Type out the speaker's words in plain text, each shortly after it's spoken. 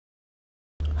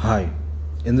Hi,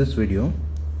 in this video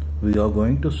we are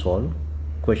going to solve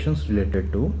questions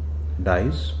related to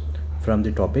dice from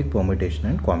the topic permutation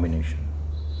and combination.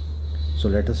 So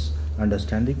let us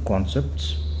understand the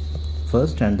concepts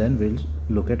first and then we'll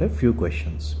look at a few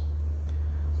questions.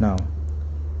 Now,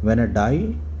 when a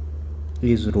die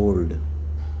is rolled,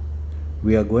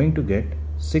 we are going to get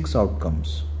 6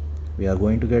 outcomes. We are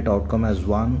going to get outcome as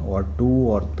 1 or 2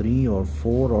 or 3 or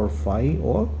 4 or 5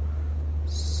 or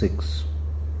 6.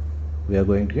 We are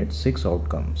going to get 6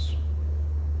 outcomes.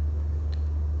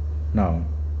 Now,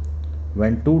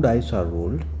 when 2 dice are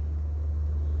rolled,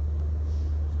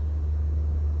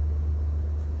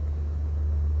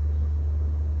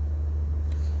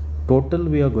 total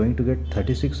we are going to get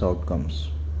 36 outcomes.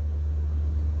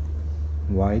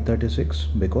 Why 36?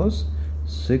 Because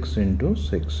 6 into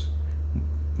 6,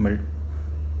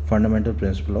 fundamental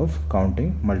principle of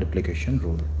counting multiplication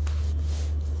rule.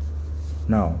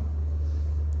 Now,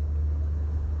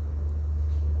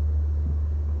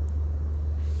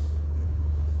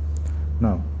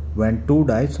 when 2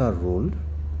 dice are rolled,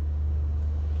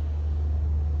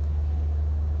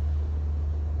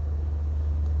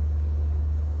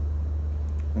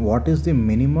 what is the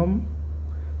minimum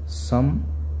sum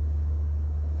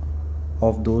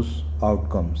of those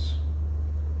outcomes?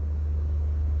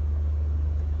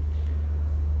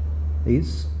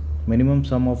 Is minimum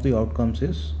sum of the outcomes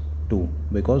is 2,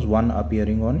 because 1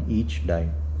 appearing on each die,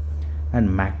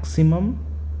 and maximum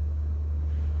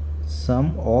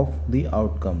sum of the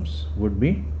outcomes would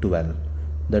be 12,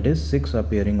 that is 6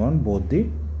 appearing on both the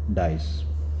dice.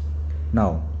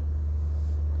 Now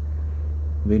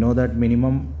we know that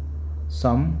minimum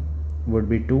sum would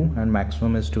be 2 and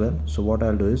maximum is 12. So what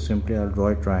I'll do is simply I'll draw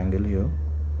a triangle here.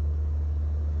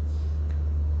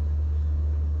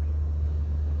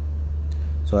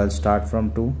 So I'll start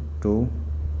from 2, 2,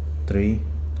 3,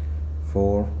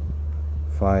 4,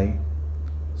 5,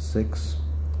 6,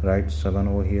 write 7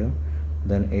 over here,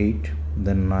 then 8,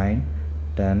 then 9,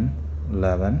 10,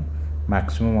 11.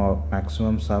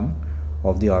 Maximum sum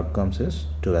of the outcomes is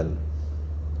 12.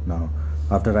 Now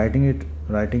after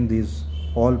writing these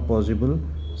all possible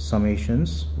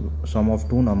summations, sum of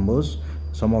 2 numbers,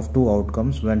 sum of 2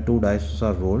 outcomes when 2 dice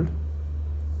are rolled,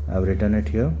 I've written it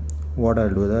here. What I'll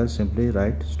do is I'll simply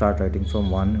start writing from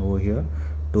 1 over here,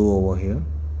 2 over here,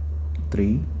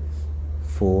 3,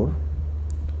 4,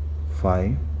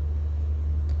 5,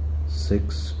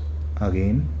 6,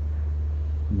 again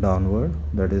downward,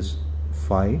 that is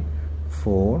 5,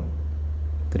 4,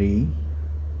 3,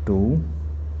 2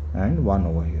 and 1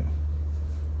 over here.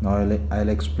 Now I'll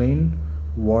explain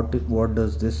what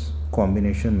does this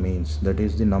combination means. That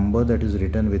is the number that is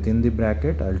written within the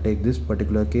bracket. I'll take this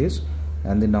particular case,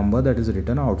 and the number that is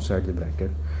written outside the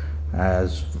bracket.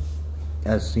 As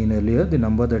seen earlier, the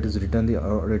number that is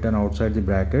written outside the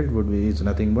bracket is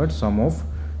nothing but sum of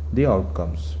the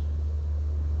outcomes.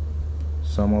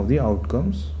 Sum of the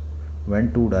outcomes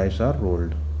when 2 dice are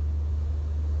rolled.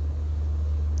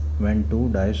 When 2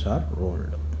 dice are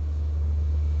rolled,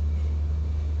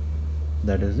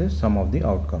 that is the sum of the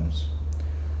outcomes.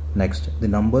 Next, the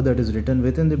number that is written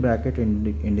within the bracket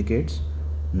indicates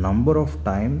number of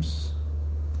times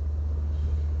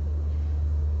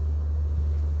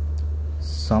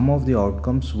sum of the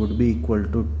outcomes would be equal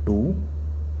to 2.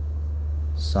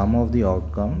 Sum of the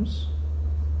outcomes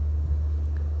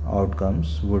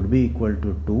would be equal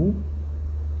to 2.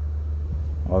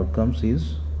 Outcomes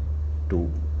is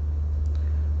 2.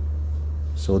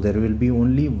 So there will be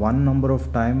only one number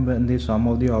of time when the sum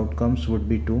of the outcomes would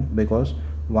be 2, because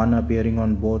 1 appearing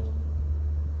on both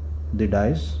the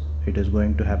dice, it is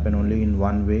going to happen only in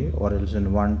one way or else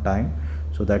in one time.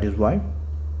 So that is why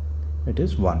it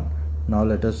is 1. Now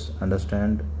let us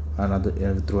understand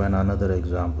through another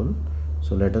example.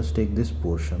 So let us take this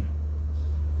portion.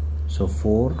 So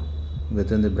 4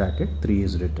 within the bracket, 3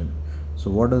 is written. So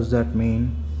what does that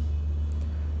mean?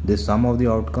 The sum of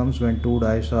the outcomes when 2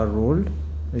 dice are rolled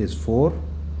is 4.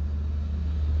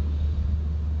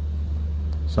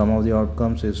 Sum of the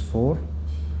outcomes is 4,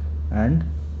 and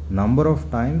number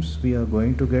of times we are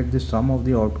going to get the sum of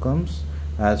the outcomes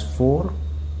as 4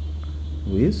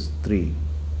 is 3.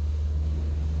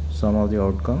 Sum of the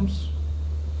outcomes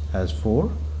as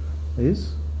 4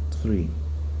 is 3.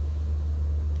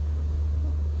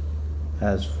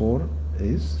 As 4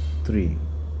 is 3.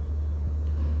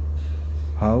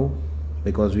 How?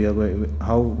 Because we are going,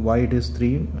 why it is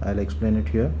 3, I'll explain it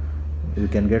here. You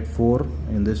can get 4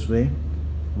 in this way,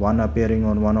 1 appearing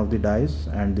on one of the dice,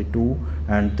 and the 2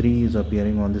 and 3 is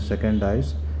appearing on the second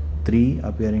dice. 3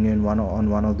 appearing on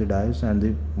one of the dice, and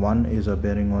the 1 is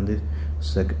appearing on the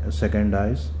second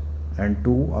dice. and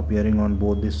 2 appearing on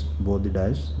both the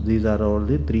dice. These are all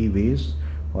the three ways,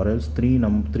 or else three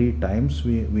times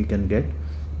we can get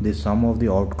the sum of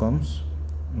the outcomes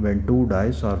when 2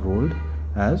 dice are rolled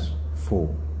as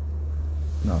 4.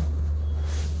 Now,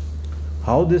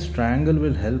 how this triangle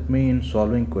will help me in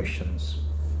solving questions.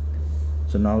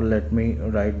 So now let me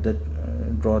write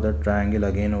that, draw the triangle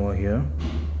again over here.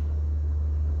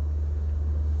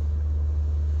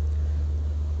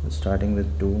 Starting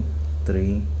with 2,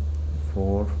 3,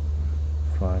 4,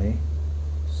 5,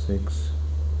 6,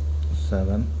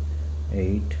 7,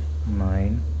 8,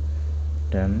 9,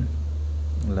 10,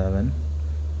 11,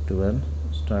 12,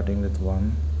 starting with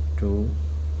 1, 2,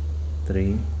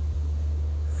 3,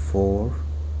 4,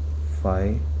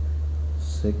 5,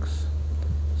 6,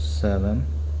 7,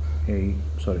 8.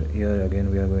 Sorry, here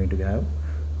again we are going to have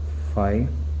 5,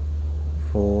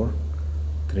 4,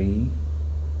 3,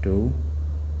 2,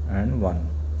 and 1.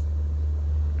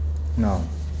 Now,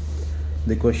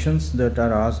 the questions that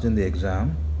are asked in the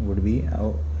exam would be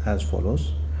as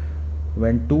follows.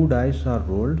 When 2 dice are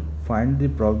rolled, find the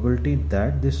probability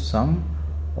that the sum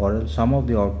or sum of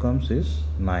the outcomes is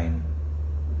 9.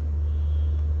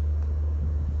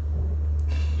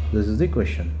 This is the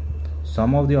question.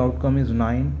 Sum of the outcome is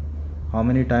 9. How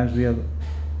many times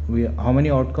how many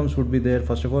outcomes would be there?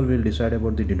 First of all, we'll decide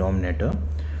about the denominator.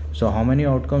 So how many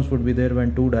outcomes would be there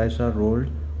when 2 dice are rolled?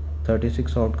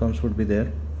 36 outcomes would be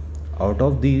there. Out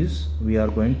of these, we are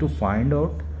going to find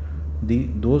out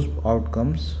those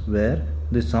outcomes where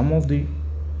the sum of the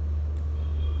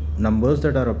numbers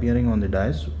that are appearing on the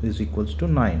dice is equals to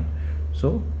 9.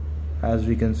 So as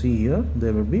we can see here,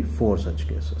 there will be 4 such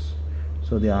cases.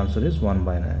 So the answer is 1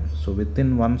 by 9. So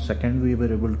within 1 second we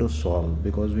were able to solve,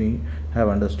 because we have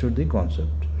understood the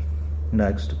concept.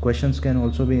 Next, questions can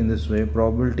also be in this way.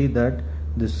 Probability that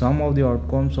the sum of the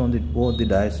outcomes on both the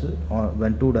dice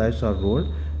when 2 dice are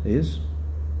rolled is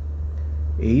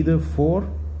either 4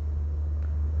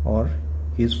 or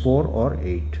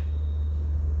 8.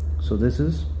 So this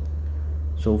is,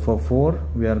 so for 4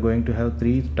 we are going to have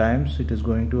 3 times it is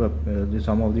going to the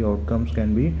sum of the outcomes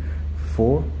can be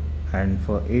 4, and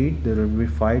for 8 there will be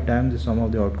 5 times the sum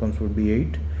of the outcomes would be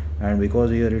 8, and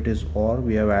because here it is OR,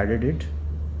 we have added it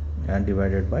and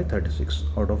divided by 36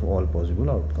 out of all possible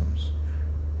outcomes.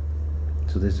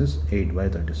 So this is 8 by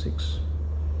 36.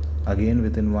 Again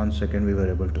within 1 second we were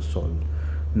able to solve.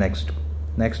 Next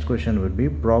question would be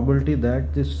probability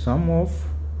that the sum of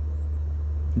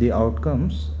the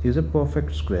outcomes is a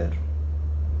perfect square.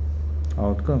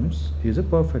 Outcomes is a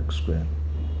perfect square.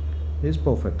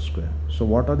 So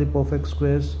what are the perfect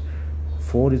squares?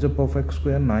 4 is a perfect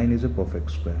square, 9 is a perfect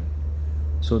square.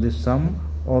 So the sum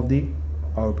of the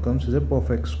outcomes is a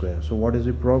perfect square. So what is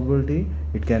the probability?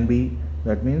 It can be,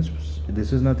 that means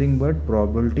this is nothing but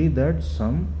probability that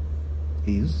sum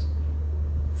is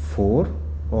 4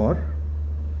 or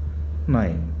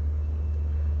 9.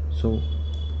 So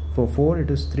for 4 it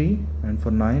is 3, and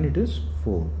for 9 it is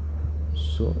 4.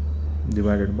 So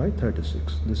divided by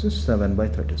 36, this is 7 by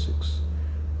 36.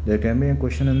 There can be a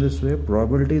question in this way.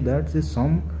 Probability that the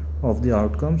sum of the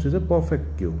outcomes is a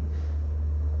perfect cube.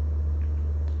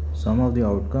 Sum of the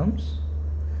outcomes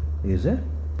is a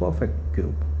perfect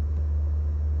cube.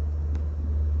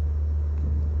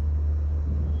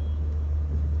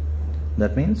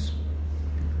 That means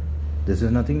this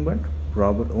is nothing but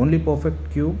only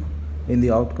perfect cube in the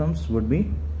outcomes would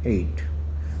be 8.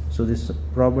 So this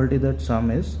probability that sum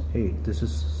is 8. This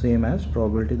is same as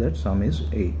probability that sum is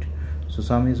 8. So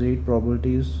sum is 8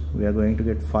 probabilities. We are going to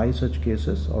get 5 such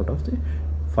cases out of the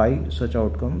 5 such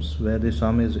outcomes where the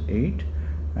sum is 8,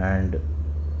 and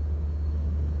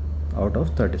out of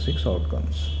 36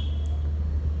 outcomes.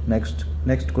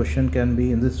 Next question can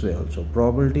be in this way also.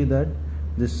 Probability that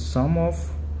the sum of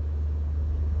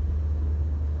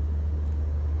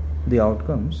the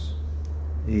outcomes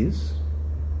is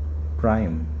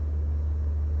prime.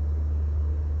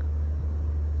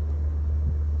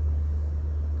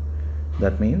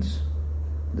 That means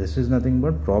this is nothing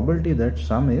but probability that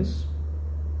sum is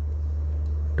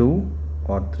 2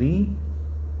 or 3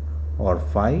 or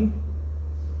 5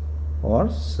 or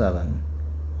 7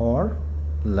 or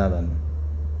 11.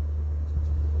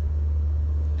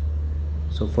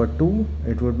 So for 2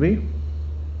 it would be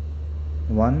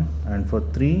 1, and for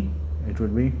 3 it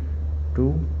would be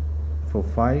 2, for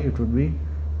 5 it would be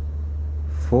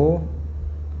 4,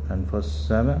 and for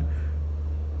 7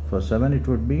 it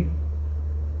would be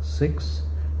 6,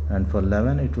 and for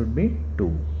 11 it would be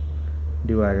 2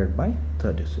 divided by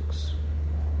 36.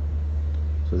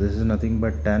 So this is nothing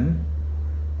but 10,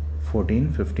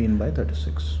 14, 15 by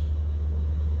 36.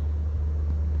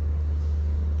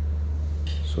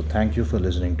 So thank you for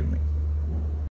listening to me.